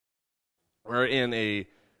We're in a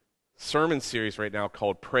sermon series right now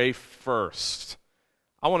called Pray First.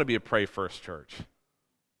 I want to be a pray first church.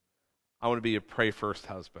 I want to be a pray first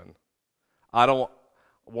husband. I don't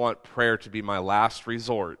want prayer to be my last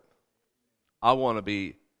resort. I want to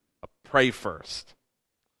be a pray first.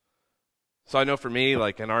 So I know for me,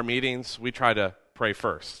 like in our meetings, we try to pray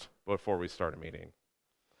first before we start a meeting.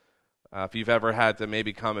 If you've ever had to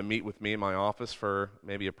maybe come and meet with me in my office for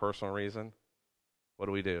maybe a personal reason,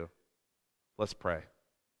 what do? Let's pray.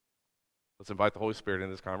 Let's invite the Holy Spirit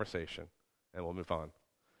into this conversation, and we'll move on.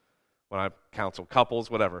 When I counsel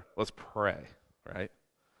couples, whatever, let's pray, right?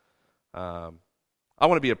 I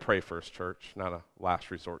want to be a pray first church, not a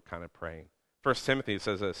last resort kind of praying. 1 Timothy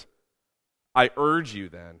says this, I urge you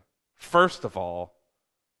then, first of all,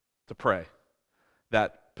 to pray,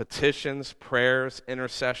 that petitions, prayers,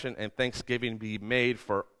 intercession, and thanksgiving be made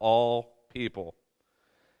for all people.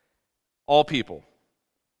 All people.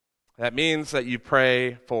 That means that you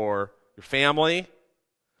pray for your family.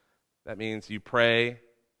 That means you pray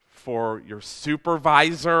for your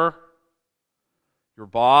supervisor, your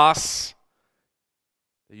boss.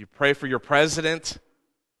 That you pray for your president.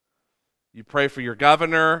 You pray for your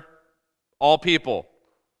governor. All people.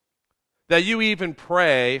 That you even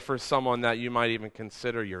pray for someone that you might even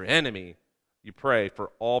consider your enemy. You pray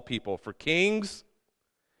for all people, for kings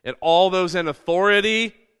and all those in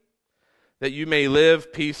authority, that you may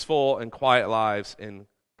live peaceful and quiet lives in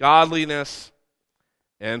godliness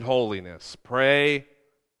and holiness. Pray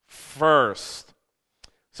first.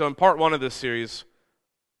 So in part one of this series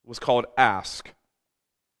was called Ask.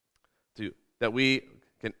 That we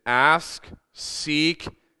can ask, seek,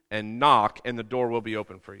 and knock, and the door will be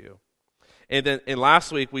open for you. And then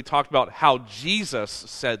last week we talked about how Jesus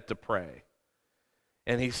said to pray.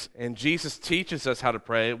 And Jesus teaches us how to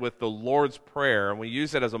pray with the Lord's Prayer, and we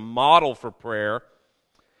use it as a model for prayer.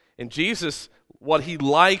 And Jesus, what he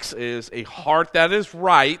likes is a heart that is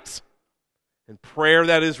right and prayer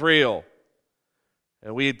that is real.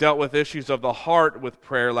 And we dealt with issues of the heart with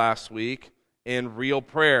prayer last week and real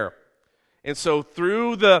prayer. And so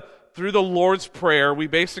through the Lord's Prayer, we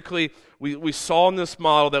basically we saw in this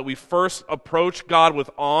model that we first approach God with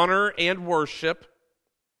honor and worship.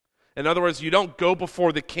 In other words, you don't go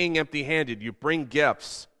before the king empty-handed. You bring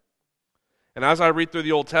gifts. And as I read through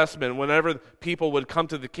the Old Testament, whenever people would come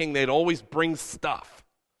to the king, they'd always bring stuff.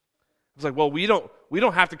 It's like, well, we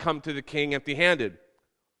don't have to come to the king empty-handed.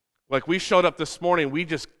 Like we showed up this morning, we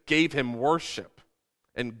just gave him worship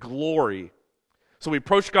and glory. So we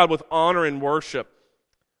approach God with honor and worship.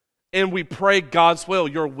 And we pray God's will.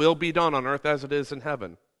 Your will be done on earth as it is in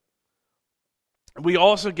heaven. We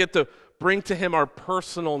also get to bring to him our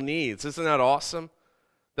personal needs. Isn't that awesome?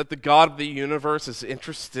 That the God of the universe is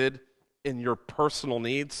interested in your personal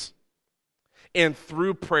needs. And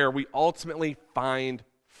through prayer, we ultimately find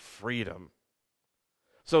freedom.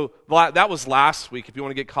 So that was last week. If you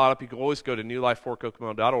want to get caught up, you can always go to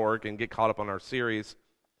newlifeforkokomo.org and get caught up on our series.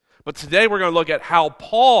 But today we're going to look at how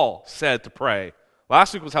Paul said to pray.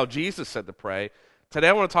 Last week was how Jesus said to pray. Today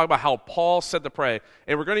I want to talk about how Paul said to pray.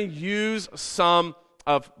 And we're going to use some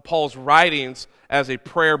of Paul's writings as a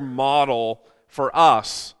prayer model for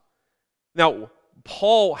us. Now,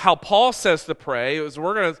 how Paul says to pray is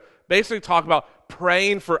we're going to basically talk about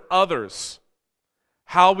praying for others.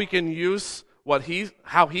 How we can use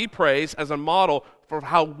how he prays as a model for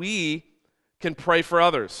how we can pray for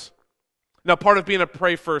others. Now, part of being a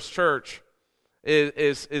pray first church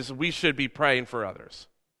is we should be praying for others.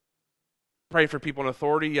 Pray for people in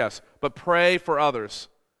authority, yes, but pray for others.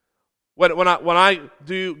 When I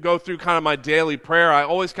do go through kind of my daily prayer, I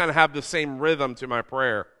always kind of have the same rhythm to my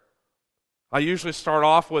prayer. I usually start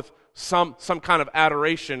off with some kind of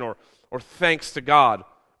adoration or thanks to God,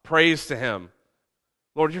 praise to Him.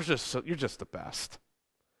 Lord, you're just the best.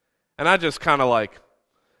 And I just kind of like,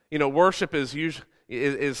 worship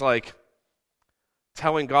is like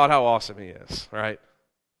telling God how awesome He is, right?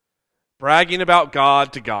 Bragging about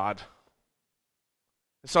God to God.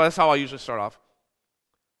 So that's how I usually start off.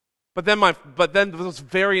 But then this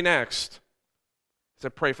very next is I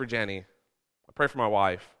pray for Jenny. I pray for my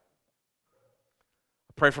wife.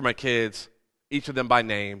 I pray for my kids, each of them by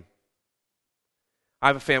name. I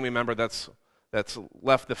have a family member that's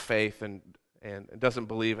left the faith and doesn't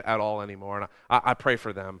believe at all anymore, and I pray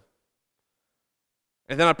for them.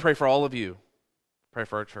 And then I pray for all of you. Pray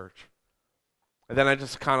for our church. And then I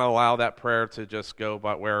just kind of allow that prayer to just go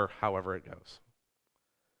however it goes.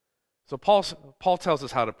 So Paul tells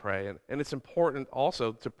us how to pray, and it's important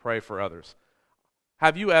also to pray for others.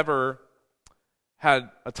 Have you ever had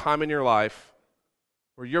a time in your life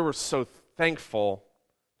where you were so thankful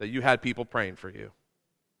that you had people praying for you?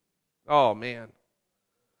 Oh, man.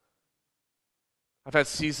 I've had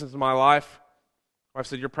seasons in my life where I've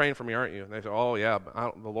said, "You're praying for me, aren't you?" And they say, "Oh, yeah, but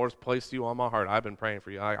the Lord's placed you on my heart. I've been praying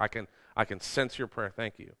for you. I can sense your prayer.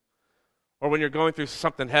 Thank you." Or when you're going through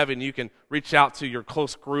something heavy and you can reach out to your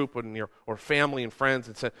close group or family and friends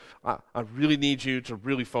and say, I really need you to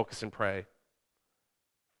really focus and pray.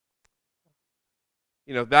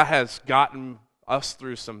 That has gotten us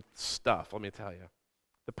through some stuff, let me tell you.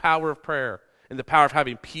 The power of prayer and the power of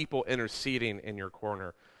having people interceding in your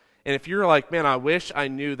corner. And if you're like, "Man, I wish I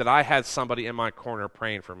knew that I had somebody in my corner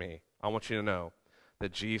praying for me," I want you to know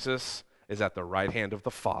that Jesus is at the right hand of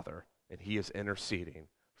the Father and he is interceding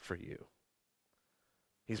for you.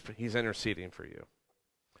 He's interceding for you.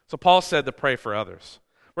 So Paul said to pray for others.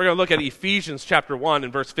 We're going to look at Ephesians chapter 1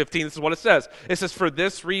 and verse 15. This is what it says. It says, "For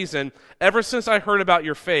this reason, ever since I heard about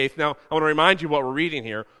your faith." Now, I want to remind you what we're reading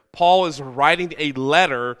here. Paul is writing a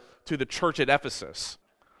letter to the church at Ephesus.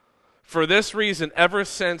 "For this reason, ever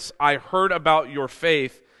since I heard about your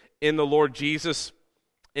faith in the Lord Jesus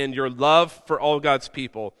and your love for all God's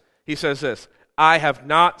people," he says this, "I have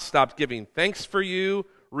not stopped giving thanks for you,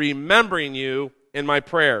 remembering you in my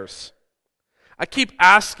prayers." I keep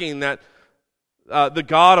asking that the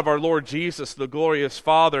God of our Lord Jesus, the glorious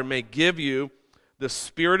Father, may give you the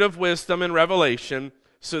spirit of wisdom and revelation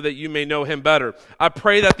so that you may know him better. I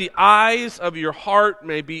pray that the eyes of your heart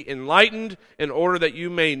may be enlightened in order that you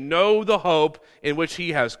may know the hope in which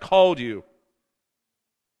he has called you,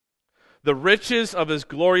 the riches of his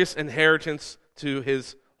glorious inheritance to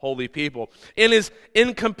his holy people, and his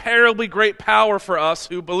incomparably great power for us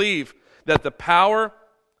who believe. That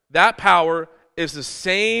power is the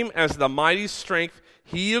same as the mighty strength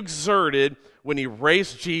he exerted when he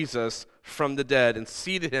raised Jesus from the dead and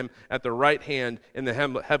seated him at the right hand in the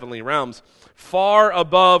heavenly realms, far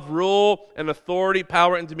above rule and authority,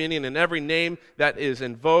 power and dominion, and every name that is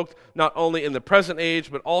invoked, not only in the present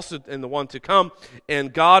age, but also in the one to come.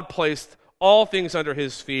 And God placed all things under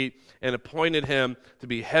his feet and appointed him to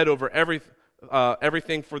be head over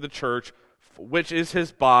everything for the church, which is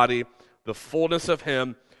his body, the fullness of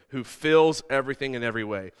him who fills everything in every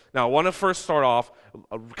way. Now, I want to first start off,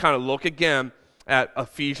 kind of look again at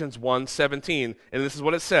Ephesians 1:17, and this is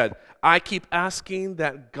what it said. "I keep asking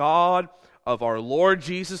that God of our Lord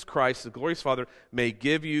Jesus Christ, the glorious Father, may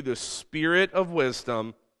give you the spirit of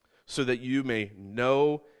wisdom so that you may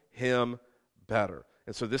know him better."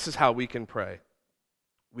 And so this is how we can pray.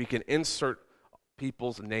 We can insert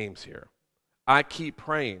people's names here. I keep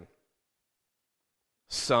praying,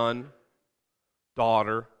 son,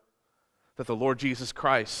 daughter, that the Lord Jesus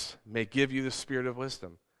Christ may give you the spirit of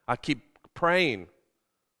wisdom. I keep praying,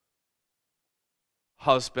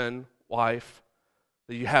 husband, wife,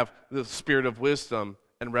 that you have the spirit of wisdom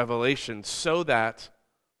and revelation so that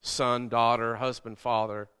son, daughter, husband,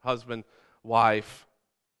 father, husband, wife,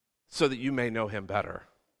 so that you may know him better.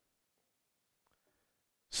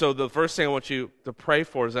 So the first thing I want you to pray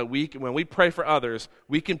for is that when we pray for others,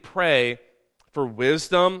 we can pray for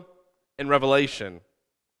wisdom and revelation.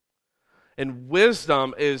 And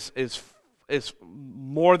wisdom is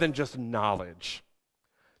more than just knowledge.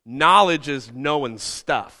 Knowledge is knowing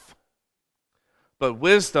stuff. But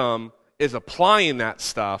wisdom is applying that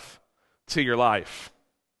stuff to your life.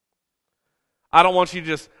 I don't want you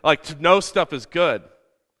to know stuff is good,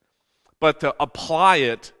 but to apply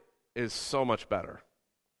it is so much better.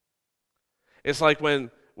 It's like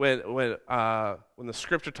when the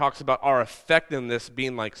scripture talks about our effectiveness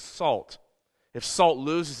being like salt. If salt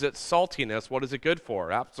loses its saltiness, what is it good for?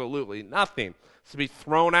 Absolutely nothing. It's to be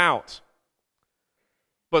thrown out.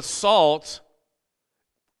 But salt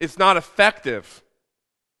is not effective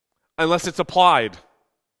unless it's applied.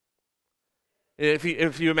 If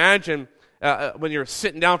you imagine when you're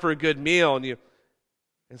sitting down for a good meal and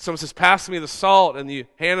someone says, "Pass me the salt," and you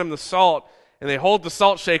hand them the salt, and they hold the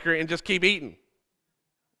salt shaker and just keep eating.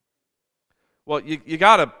 Well, you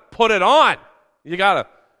got to put it on. You got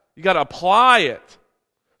to apply it.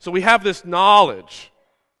 So we have this knowledge.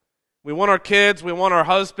 We want our kids, we want our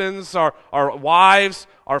husbands, our wives,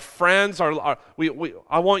 our friends. I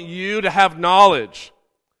want you to have knowledge.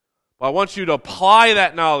 But I want you to apply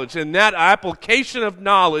that knowledge. And that application of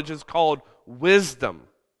knowledge is called wisdom.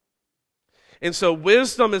 And so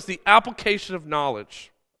wisdom is the application of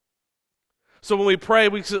knowledge. So when we pray,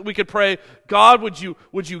 we could pray, "God, would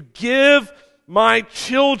you give my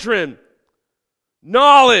children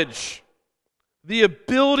knowledge, the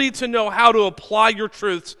ability to know how to apply your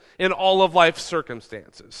truths in all of life's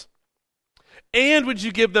circumstances. And would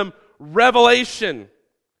you give them revelation?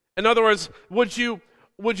 In other words, would you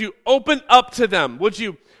open up to them? Would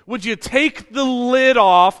you take the lid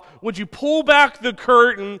off? would you pull back the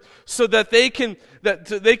curtain so that they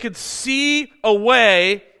could see a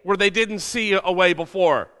way where they didn't see a way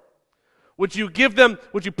before? Would you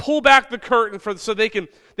pull back the curtain so they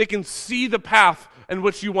can see the path in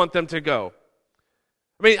which you want them to go?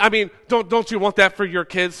 I mean, don't you want that for your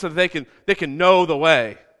kids so they can know the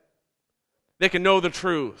way? They can know the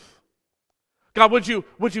truth. God, would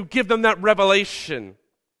you give them that revelation?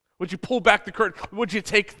 Would you pull back the curtain? Would you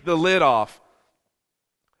take the lid off?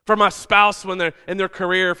 For my spouse when they're in their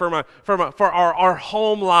career, for our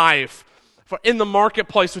home life, for in the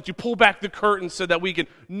marketplace, would you pull back the curtain so that we can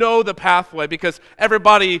know the pathway? Because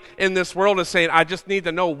everybody in this world is saying, I just need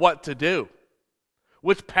to know what to do.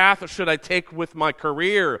 Which path should I take with my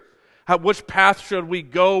career? Which path should we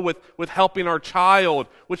go with helping our child?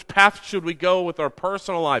 Which path should we go with our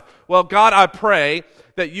personal life? Well, God, I pray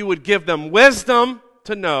that you would give them wisdom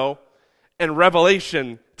to know and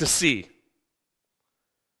revelation to see.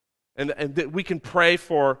 And that we can pray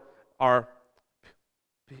for our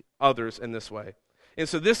others in this way. And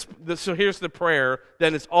so so here's the prayer.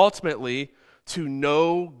 Then it's ultimately to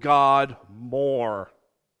know God more.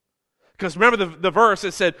 Because remember the verse,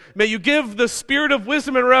 it said, may you give the spirit of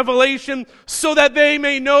wisdom and revelation so that they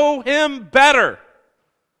may know him better.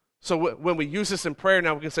 So when we use this in prayer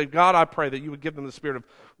now, we can say, God, I pray that you would give them the spirit of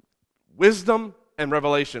wisdom and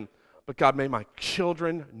revelation. But God, may my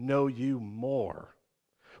children know you more.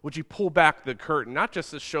 Would you pull back the curtain, not just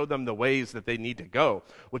to show them the ways that they need to go?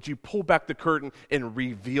 Would you pull back the curtain and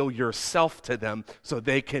reveal yourself to them so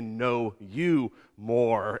they can know you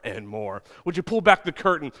more and more? Would you pull back the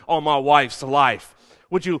curtain on my wife's life?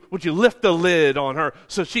 Would you lift the lid on her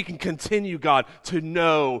so she can continue, God, to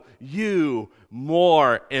know you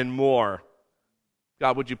more and more?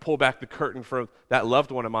 God, would you pull back the curtain for that loved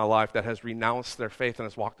one in my life that has renounced their faith and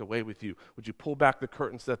has walked away with you? Would you pull back the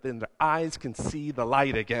curtain so that then their eyes can see the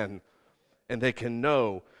light again and they can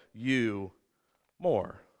know you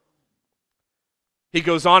more? He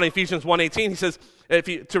goes on in Ephesians 1:18, he says,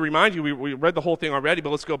 to remind you, we read the whole thing already, but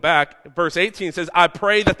let's go back. Verse 18 says, I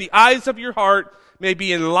pray that the eyes of your heart may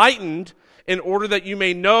be enlightened in order that you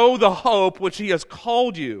may know the hope which he has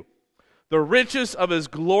called you, the riches of his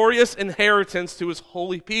glorious inheritance to his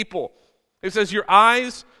holy people. It says your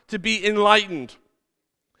eyes to be enlightened.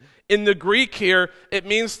 In the Greek here, it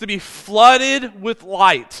means to be flooded with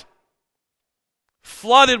light.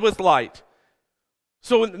 Flooded with light.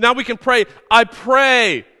 So now we can pray, I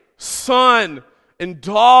pray, son and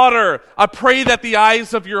daughter, I pray that the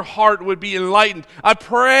eyes of your heart would be enlightened. I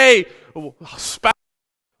pray, spouse,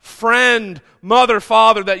 friend, mother,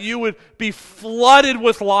 father, that you would be flooded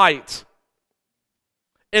with light,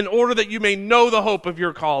 in order that you may know the hope of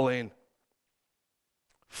your calling.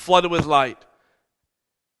 Flooded with light.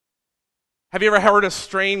 Have you ever heard a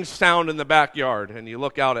strange sound in the backyard and you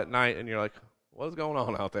look out at night and you're like, what's going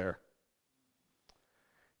on out there?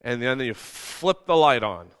 And then you flip the light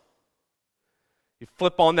on. You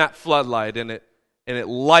flip on that floodlight and it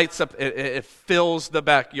lights up, it fills the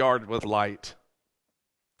backyard with light.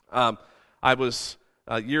 I was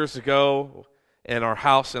years ago in our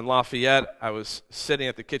house in Lafayette. I was sitting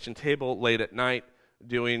at the kitchen table late at night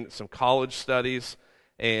doing some college studies,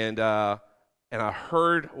 and I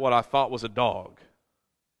heard what I thought was a dog.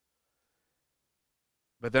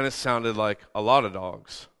 But then it sounded like a lot of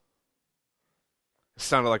dogs. It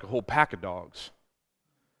sounded like a whole pack of dogs,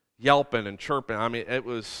 yelping and chirping. I mean, I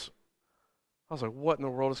was like, what in the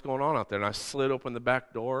world is going on out there? And I slid open the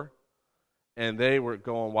back door, and they were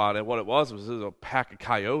going wild. And what it was a pack of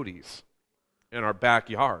coyotes in our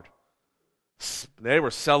backyard. They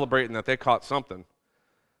were celebrating that they caught something.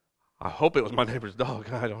 I hope it was my neighbor's dog.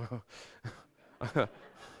 I don't know.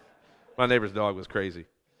 My neighbor's dog was crazy.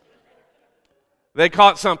 They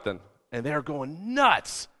caught something, and they were going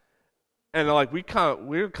nuts. And like we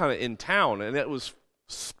were kind of in town, and it was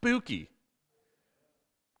spooky.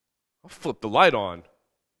 I flipped the light on,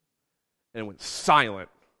 and it went silent,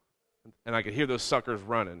 and I could hear those suckers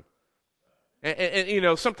running. And you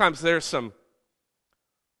know, sometimes there's some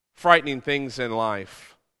frightening things in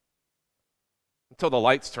life until the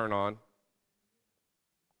lights turn on.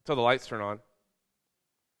 Until the lights turn on.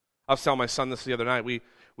 I was telling my son this the other night. We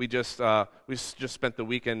just spent the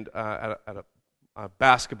weekend at a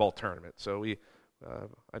basketball tournament. So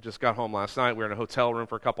I just got home last night. We were in a hotel room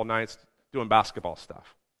for a couple nights doing basketball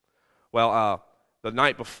stuff. Well, the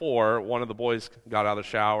night before, one of the boys got out of the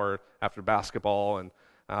shower after basketball, and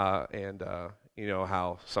you know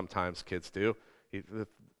how sometimes kids do.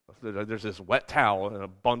 There's this wet towel and a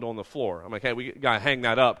bundle on the floor. I'm like, hey, we got to hang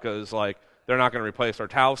that up because like they're not going to replace our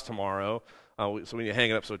towels tomorrow, so we need to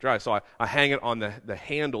hang it up so it dries. So I hang it on the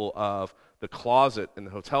handle of the closet in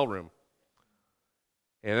the hotel room.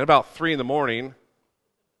 And at about 3 a.m,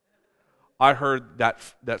 I heard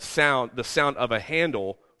that sound, the sound of a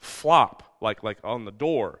handle flop, like on the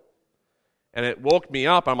door. And it woke me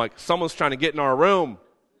up. I'm like, someone's trying to get in our room.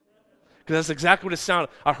 Because that's exactly what it sounded.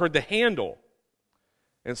 I heard the handle.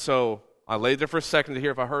 And so I laid there for a second to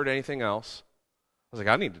hear if I heard anything else. I was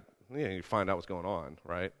like, I need to find out what's going on,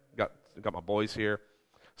 right? Got my boys here.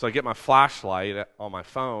 So I get my flashlight on my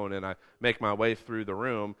phone, and I make my way through the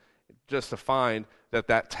room just to find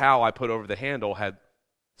that towel I put over the handle had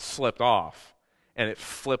slipped off, and it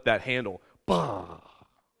flipped that handle. Bah!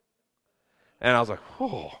 And I was like,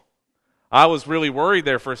 oh. I was really worried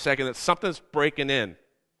there for a second that something's breaking in.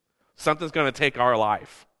 Something's going to take our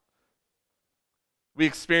life. We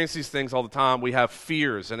experience these things all the time. We have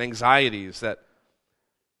fears and anxieties that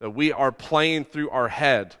we are playing through our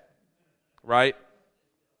head, right?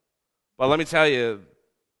 But let me tell you,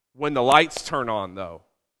 when the lights turn on, though,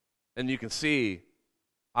 and you can see,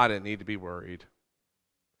 I didn't need to be worried.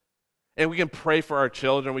 And we can pray for our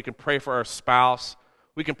children. We can pray for our spouse.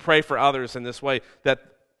 We can pray for others in this way, that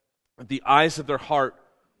the eyes of their heart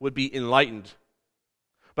would be enlightened.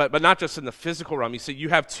 But not just in the physical realm. You see, you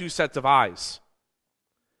have two sets of eyes.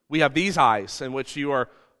 We have these eyes in which you are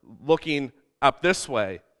looking up this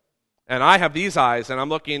way. And I have these eyes, and I'm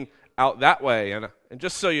looking out that way. And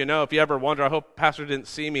just so you know, if you ever wonder, I hope Pastor didn't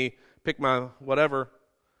see me pick my whatever.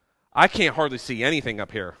 I can't hardly see anything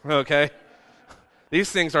up here, okay? These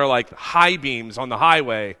things are like high beams on the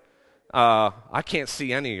highway. I can't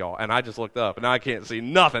see any of y'all. And I just looked up, and I can't see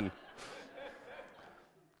nothing.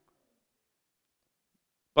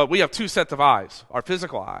 But we have two sets of eyes, our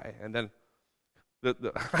physical eye, and then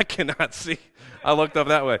I cannot see. I looked up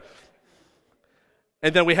that way.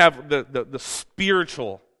 And then we have the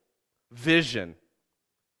spiritual vision.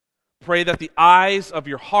 Pray that the eyes of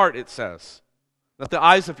your heart, it says, not the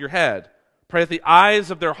eyes of your head. Pray that the eyes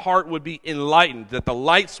of their heart would be enlightened, that the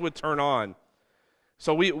lights would turn on.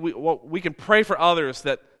 So we can pray for others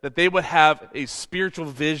that they would have a spiritual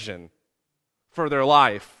vision for their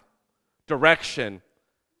life, direction.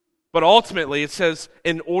 But ultimately, it says,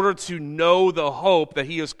 in order to know the hope that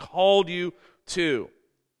He has called you to.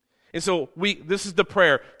 And so this is the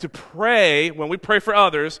prayer. To pray, when we pray for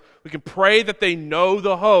others, we can pray that they know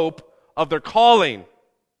the hope of their calling.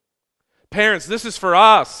 Parents, this is for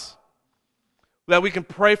us. That we can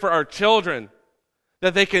pray for our children.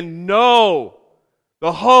 That they can know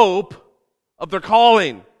the hope of their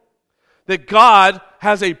calling. That God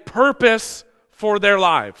has a purpose for their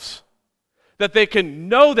lives. That they can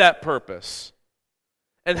know that purpose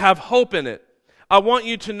and have hope in it. I want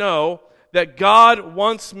you to know that God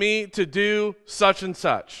wants me to do such and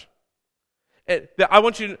such. And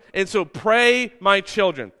so pray, my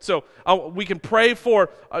children. So we can pray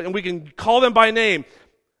for, and we can call them by name,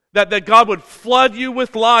 that God would flood you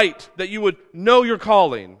with light, that you would know your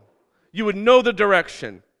calling, you would know the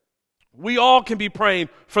direction. We all can be praying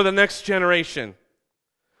for the next generation.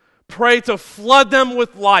 Pray to flood them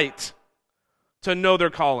with light, to know their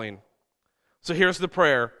calling. So here's the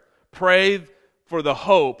prayer. Pray for the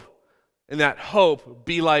hope, and that hope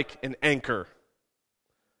be like an anchor.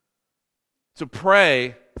 So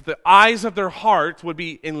pray that the eyes of their heart would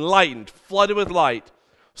be enlightened, flooded with light,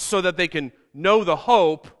 so that they can know the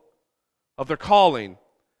hope of their calling.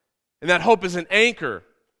 And that hope is an anchor,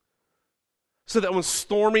 so that when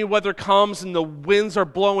stormy weather comes and the winds are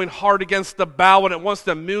blowing hard against the bow and it wants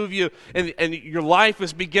to move you and your life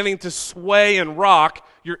is beginning to sway and rock,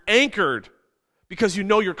 you're anchored because you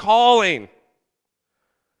know your calling.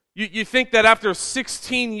 You think that after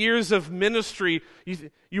 16 years of ministry,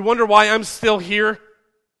 you wonder why I'm still here?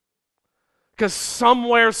 Because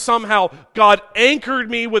somewhere, somehow, God anchored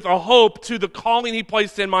me with a hope to the calling He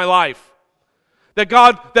placed in my life. That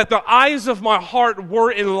the eyes of my heart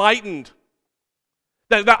were enlightened.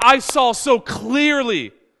 That I saw so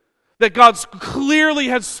clearly that God clearly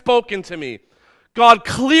had spoken to me. God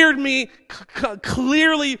clearly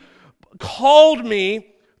called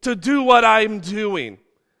me to do what I'm doing.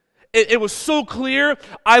 It was so clear,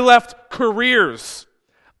 I left careers.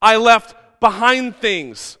 I left behind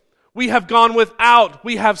things. We have gone without.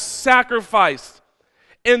 We have sacrificed.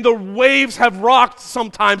 And the waves have rocked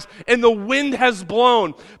sometimes, and the wind has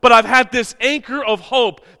blown. But I've had this anchor of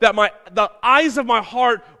hope that the eyes of my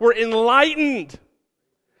heart were enlightened.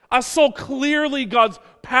 I saw clearly God's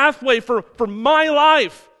pathway for my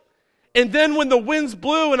life. And then when the winds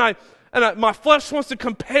blew, and my flesh wants to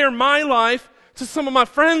compare my life to some of my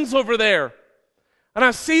friends over there, and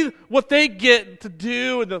I see what they get to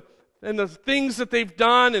do and the things that they've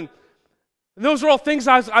done, and those are all things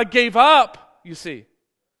I gave up, you see.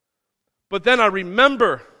 But then I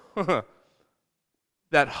remember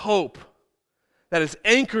that hope that has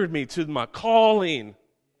anchored me to my calling.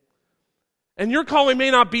 And your calling may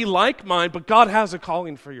not be like mine, but God has a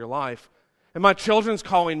calling for your life. And my children's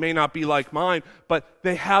calling may not be like mine, but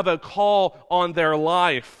they have a call on their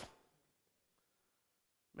life.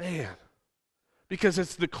 Man, because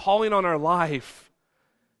it's the calling on our life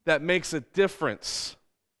that makes a difference.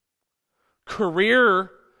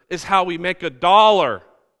 Career is how we make $1,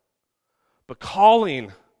 but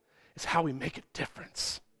calling is how we make a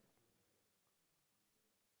difference.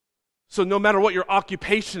 So no matter what your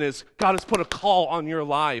occupation is, God has put a call on your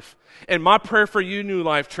life. And my prayer for you, New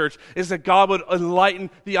Life Church, is that God would enlighten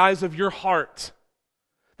the eyes of your heart,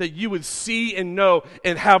 that you would see and know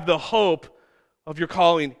and have the hope of your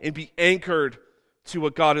calling and be anchored to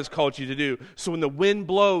what God has called you to do. So when the wind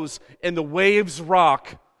blows and the waves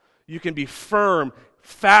rock, you can be firm,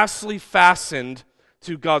 fastly fastened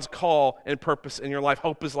to God's call and purpose in your life.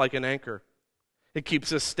 Hope is like an anchor. It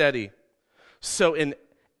keeps us steady. So in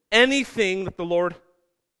anything other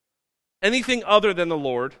than the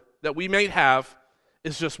Lord that we may have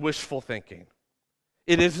is just wishful thinking.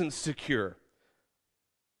 It isn't secure.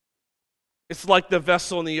 It's like the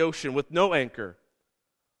vessel in the ocean with no anchor,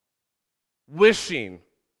 wishing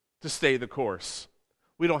to stay the course.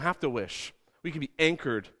 We don't have to wish. We can be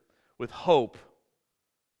anchored with hope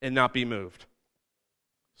and not be moved.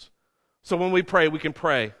 So when we pray, we can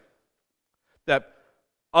pray that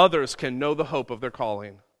others can know the hope of their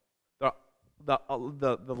calling.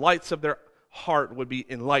 The lights of their heart would be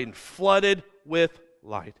enlightened, flooded with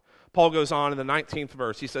light. Paul goes on in the 19th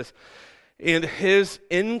verse. He says, "In his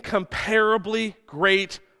incomparably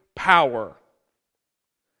great power."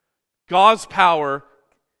 God's power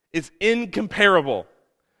is incomparable.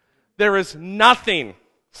 There is nothing,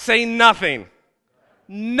 say nothing,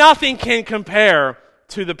 nothing can compare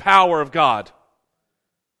to the power of God.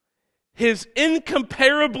 His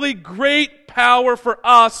incomparably great power for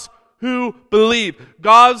us who believe.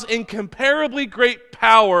 God's incomparably great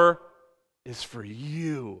power is for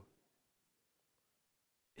you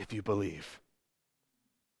if you believe.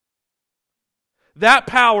 That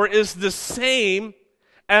power is the same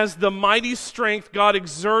as the mighty strength God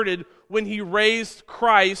exerted when he raised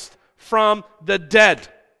Christ from the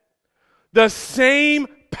dead. The same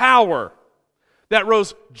power that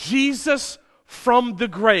rose Jesus from the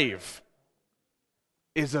grave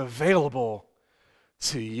is available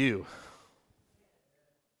to you.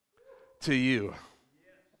 To you.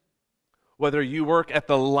 Whether you work at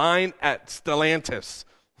the line at Stellantis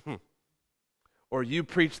or you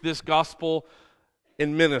preach this gospel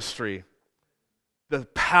in ministry, the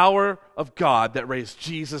power of God that raised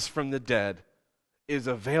Jesus from the dead is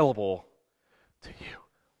available to you.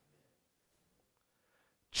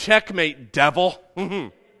 Checkmate, devil.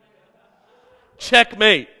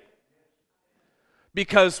 Checkmate.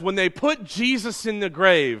 Because when they put Jesus in the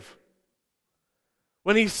grave,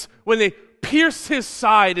 when they pierced his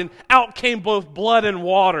side and out came both blood and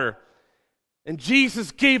water, and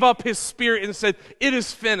Jesus gave up his spirit and said, "It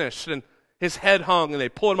is finished," and his head hung, and they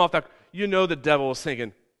pulled him off that, you know the devil was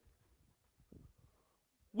thinking,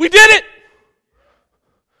 "We did it!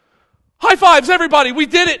 High fives, everybody, we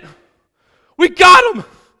did it! We got him!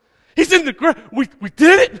 He's in the grave! We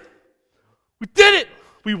did it! We did it!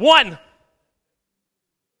 We won!"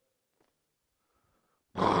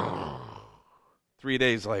 3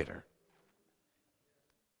 days later.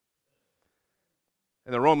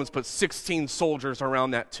 And the Romans put 16 soldiers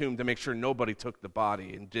around that tomb to make sure nobody took the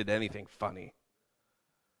body and did anything funny.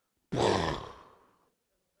 The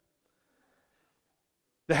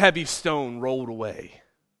heavy stone rolled away.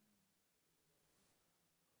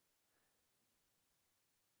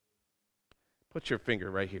 Put your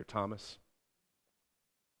finger right here, Thomas.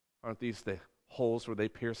 Aren't these the holes where they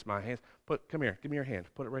pierced my hands? Come here, give me your hand.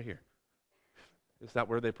 Put it right here. Is that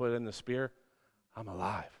where they put in the spear? I'm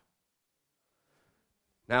alive.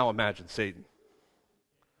 Now imagine Satan.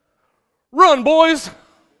 Run, boys!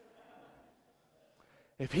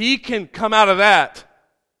 If he can come out of that,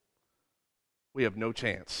 we have no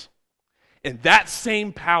chance. And that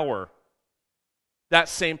same power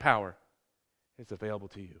is available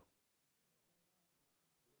to you.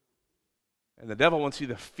 And the devil wants you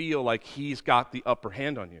to feel like he's got the upper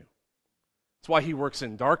hand on you. That's why he works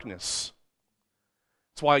in darkness.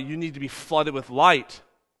 That's why you need to be flooded with light.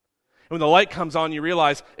 And when the light comes on, you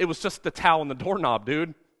realize it was just the towel and the doorknob,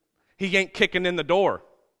 dude. He ain't kicking in the door.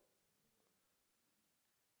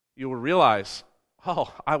 You will realize,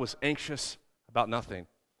 oh, I was anxious about nothing.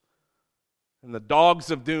 And the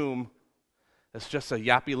dogs of doom is just a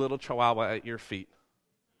yappy little chihuahua at your feet.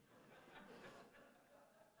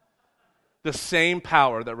 The same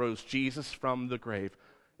power that rose Jesus from the grave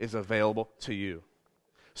is available to you.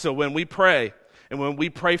 So when we pray, and when we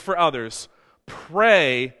pray for others,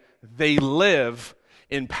 pray they live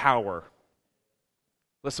in power.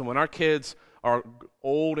 Listen, when our kids are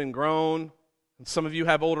old and grown, and some of you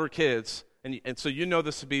have older kids, and so you know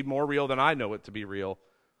this to be more real than I know it to be real,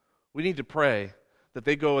 we need to pray that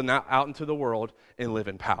they go out into the world and live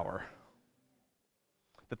in power.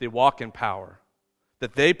 That they walk in power.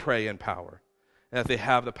 That they pray in power. And that they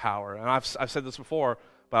have the power. And I've said this before,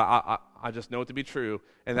 but I just know it to be true.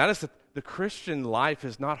 And that is that the Christian life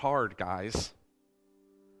is not hard, guys.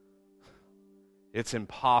 It's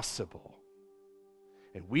impossible.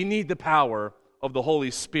 And we need the power of the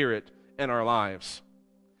Holy Spirit in our lives.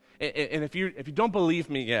 And if you don't believe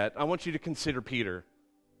me yet, I want you to consider Peter.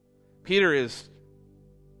 Peter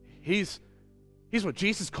he's what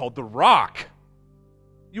Jesus called the rock.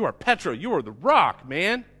 You are Petra, you are the rock,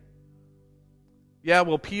 man. Yeah,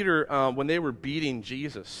 well, Peter, when they were beating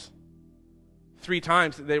Jesus 3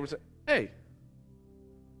 times, they were saying, hey,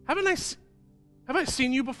 haven't I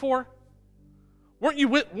seen you before? Weren't you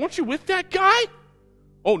with that guy?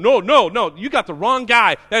 Oh, no, you got the wrong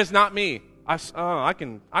guy. That is not me. I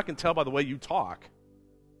can tell by the way you talk.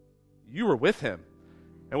 You were with him.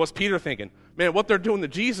 And what's Peter thinking? Man, what they're doing to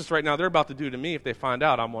Jesus right now, they're about to do to me if they find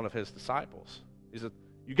out I'm one of his disciples. He said,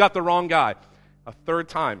 you got the wrong guy. A 3rd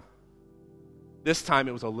time. This time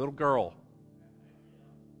it was a little girl.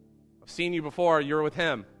 I've seen you before, you're with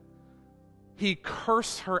him. He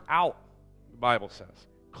cursed her out, the Bible says.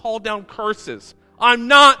 Called down curses. I'm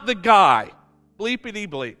not the guy. Bleepity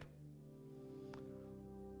bleep.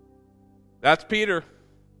 That's Peter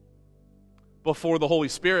before the Holy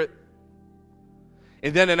Spirit.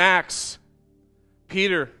 And then in Acts,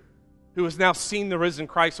 Peter, who has now seen the risen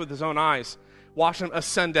Christ with his own eyes, watched him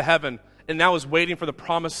ascend to heaven, and now is waiting for the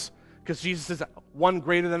promise, because Jesus says, one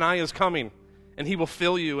greater than I is coming, and he will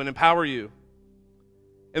fill you and empower you.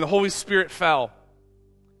 And the Holy Spirit fell,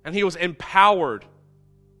 and he was empowered.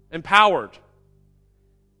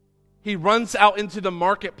 He runs out into the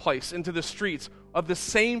marketplace, into the streets of the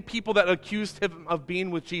same people that accused him of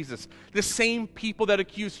being with Jesus, the same people that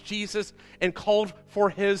accused Jesus and called for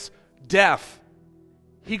his death.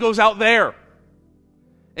 He goes out there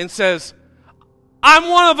and says, I'm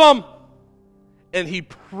one of them. And he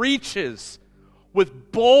preaches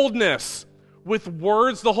with boldness, with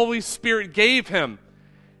words the Holy Spirit gave him.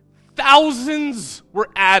 Thousands were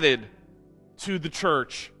added to the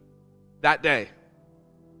church that day.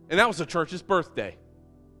 And that was the church's birthday.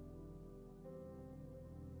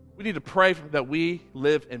 We need to pray that we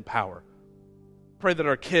live in power. Pray that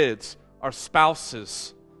our kids, our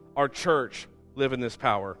spouses, our church live in this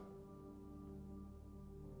power.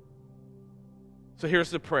 So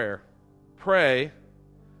here's the prayer. Pray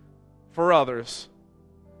for others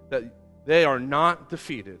that they are not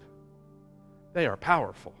defeated. They are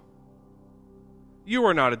powerful. You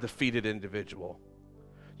are not a defeated individual.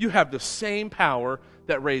 You have the same power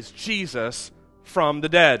that raised Jesus from the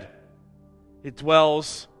dead. It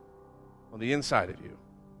dwells on the inside of you.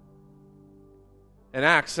 And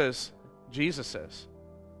Acts says, Jesus says,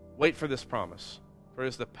 wait for this promise, for it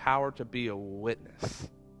is the power to be a witness.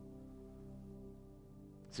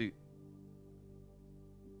 See,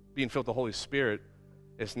 being filled with the Holy Spirit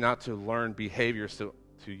is not to learn behaviors to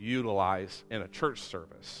utilize in a church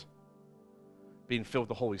service. Being filled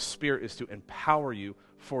with the Holy Spirit is to empower you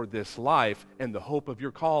for this life and the hope of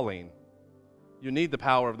your calling. You need the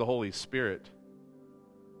power of the Holy Spirit.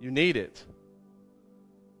 You need it.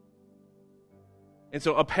 And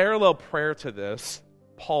so a parallel prayer to this,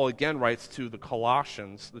 Paul again writes to the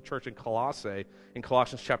Colossians, the church in Colossae, in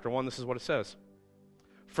Colossians chapter 1, this is what it says.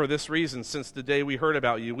 For this reason, since the day we heard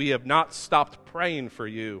about you, we have not stopped praying for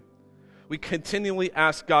you. We continually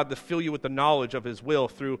ask God to fill you with the knowledge of his will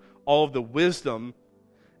through all of the wisdom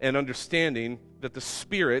and understanding that the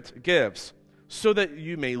Spirit gives, so that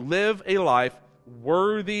you may live a life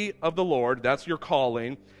worthy of the Lord, that's your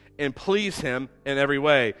calling, and please him in every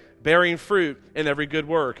way, bearing fruit in every good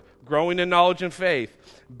work, growing in knowledge and faith,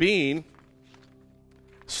 being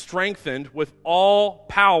strengthened with all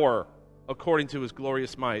power according to his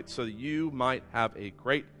glorious might, so that you might have a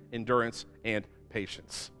great endurance and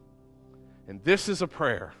patience. And this is a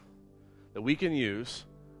prayer that we can use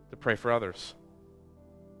to pray for others.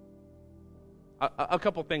 A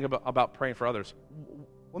couple things about praying for others.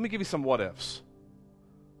 Let me give you some what-ifs.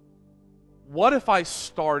 What if I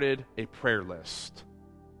started a prayer list?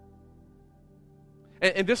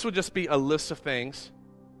 And this would just be a list of things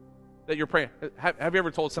that you're praying. Have you ever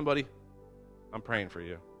told somebody, I'm praying for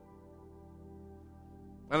you?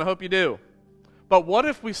 And I hope you do. But what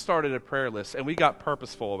if we started a prayer list and we got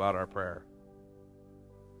purposeful about our prayer?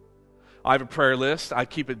 I have a prayer list. I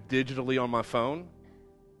keep it digitally on my phone.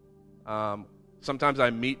 Sometimes I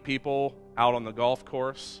meet people out on the golf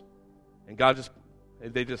course, and I just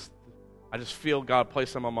feel God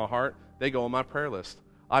place them on my heart. They go on my prayer list.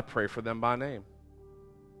 I pray for them by name.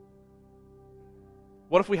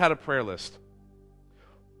 What if we had a prayer list?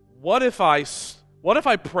 What if I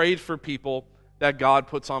prayed for people that God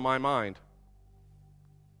puts on my mind?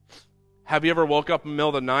 Have you ever woke up in the middle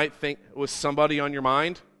of the night, was somebody on your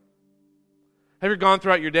mind? Have you gone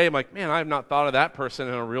throughout your day like, man, I have not thought of that person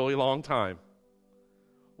in a really long time?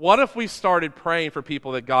 What if we started praying for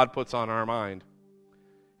people that God puts on our mind?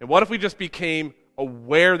 And what if we just became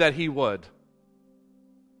aware that He would?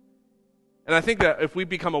 And I think that if we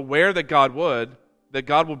become aware that God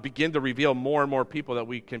will begin to reveal more and more people that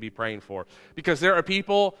we can be praying for. Because there are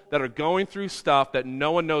people that are going through stuff that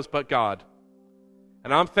no one knows but God.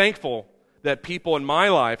 And I'm thankful that people in my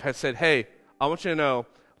life have said, hey, I want you to know,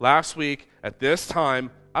 last week at this time,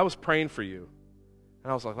 I was praying for you.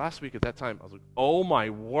 And I was like, last week at that time, I was like, oh my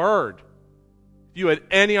word. If you had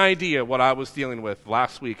any idea what I was dealing with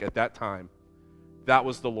last week at that time, that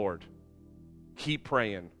was the Lord. Keep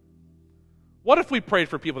praying. What if we prayed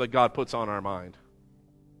for people that God puts on our mind?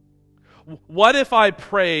 What if I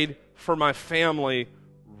prayed for my family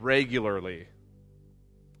regularly?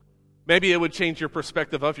 Maybe it would change your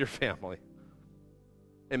perspective of your family.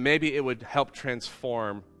 And maybe it would help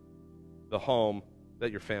transform the home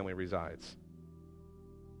that your family resides.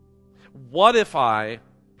 What if I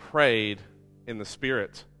prayed in the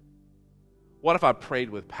Spirit? What if I prayed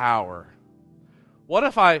with power? What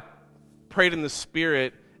if I prayed in the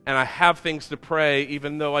Spirit and I have things to pray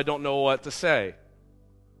even though I don't know what to say?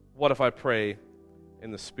 What if I pray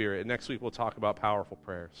in the Spirit? And next week we'll talk about powerful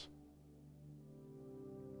prayers.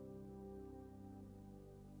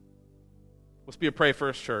 Let's be a pray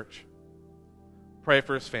first church. Pray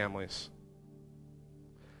first families.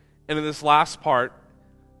 And in this last part,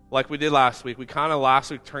 like we did last week, we kind of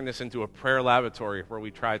last week turned this into a prayer laboratory where we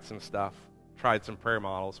tried some stuff, tried some prayer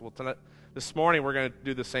models. Well, this morning we're going to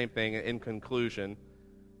do the same thing in conclusion.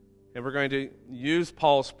 And we're going to use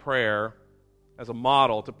Paul's prayer as a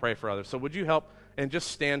model to pray for others. So would you help and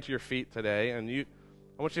just stand to your feet today? And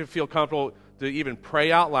I want you to feel comfortable to even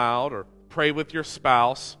pray out loud or pray with your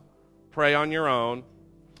spouse, pray on your own.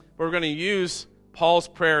 But we're going to use Paul's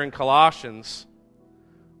prayer in Colossians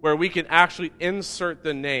where we can actually insert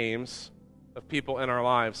the names of people in our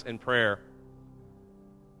lives in prayer.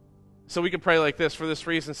 So we can pray like this: for this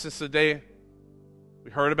reason, since the day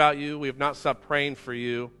we heard about you, we have not stopped praying for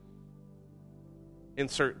you.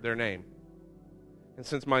 Insert their name. And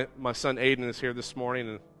since my son Aiden is here this morning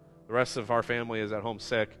and the rest of our family is at home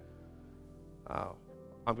sick, I'm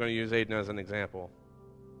going to use Aiden as an example.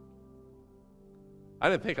 I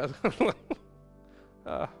didn't think I was going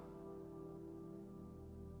to...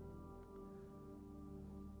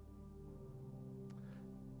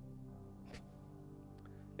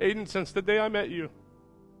 Aiden, since the day I met you,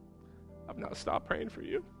 I've not stopped praying for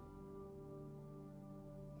you.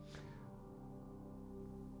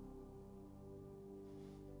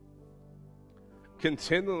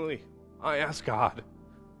 Continually, I ask God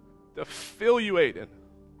to fill you, Aiden,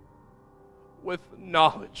 with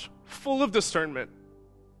knowledge, full of discernment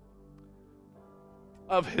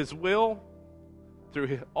of His will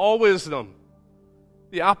through all wisdom,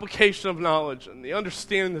 the application of knowledge, and the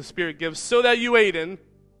understanding the Spirit gives, so that you, Aiden,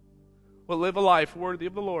 will live a life worthy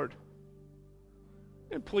of the Lord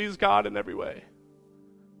and please God in every way,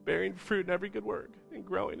 bearing fruit in every good work and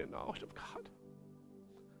growing in knowledge of God.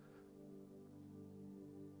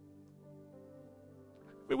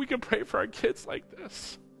 We can pray for our kids like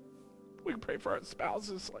this. We can pray for our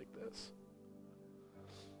spouses like this.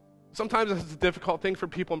 Sometimes it's a difficult thing for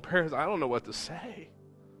people in prayers. I don't know what to say.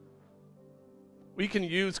 We can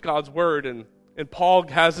use God's word, and Paul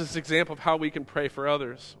has this example of how we can pray for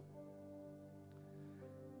others.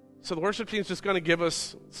 So the worship team is just going to give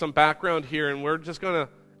us some background here, and we're just going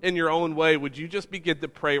to, in your own way, would you just begin to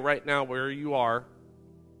pray right now where you are?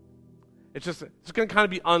 It's going to kind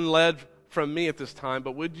of be unled from me at this time,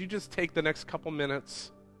 but would you just take the next couple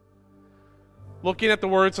minutes, looking at the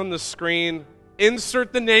words on the screen,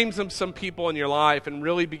 insert the names of some people in your life and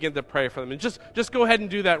really begin to pray for them. And just go ahead and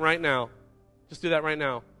do that right now. Just do that right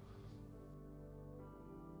now.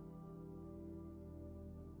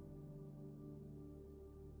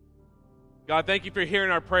 God, thank you for hearing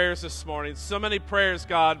our prayers this morning. So many prayers,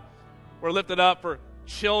 God, were lifted up for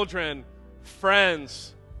children,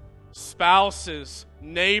 friends, spouses,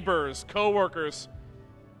 neighbors, co-workers.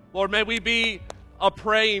 Lord, may we be a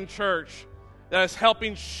praying church. that is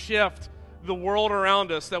helping shift the world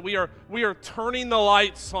around us, that we are turning the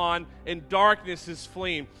lights on and darkness is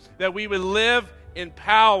fleeing, that we would live in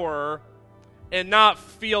power and not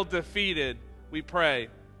feel defeated, we pray.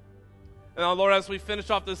 And now, Lord, as we finish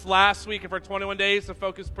off this last week of our 21 days of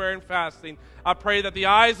focused prayer and fasting, I pray that the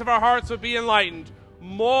eyes of our hearts would be enlightened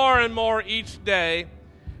more and more each day,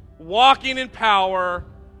 walking in power,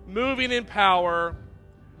 moving in power,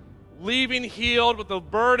 leaving healed with the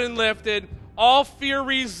burden lifted, all fear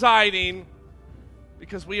residing,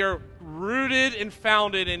 because we are rooted and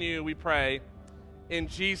founded in you, we pray. In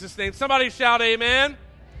Jesus' name. Somebody shout amen.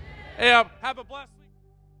 Hey, have a blessed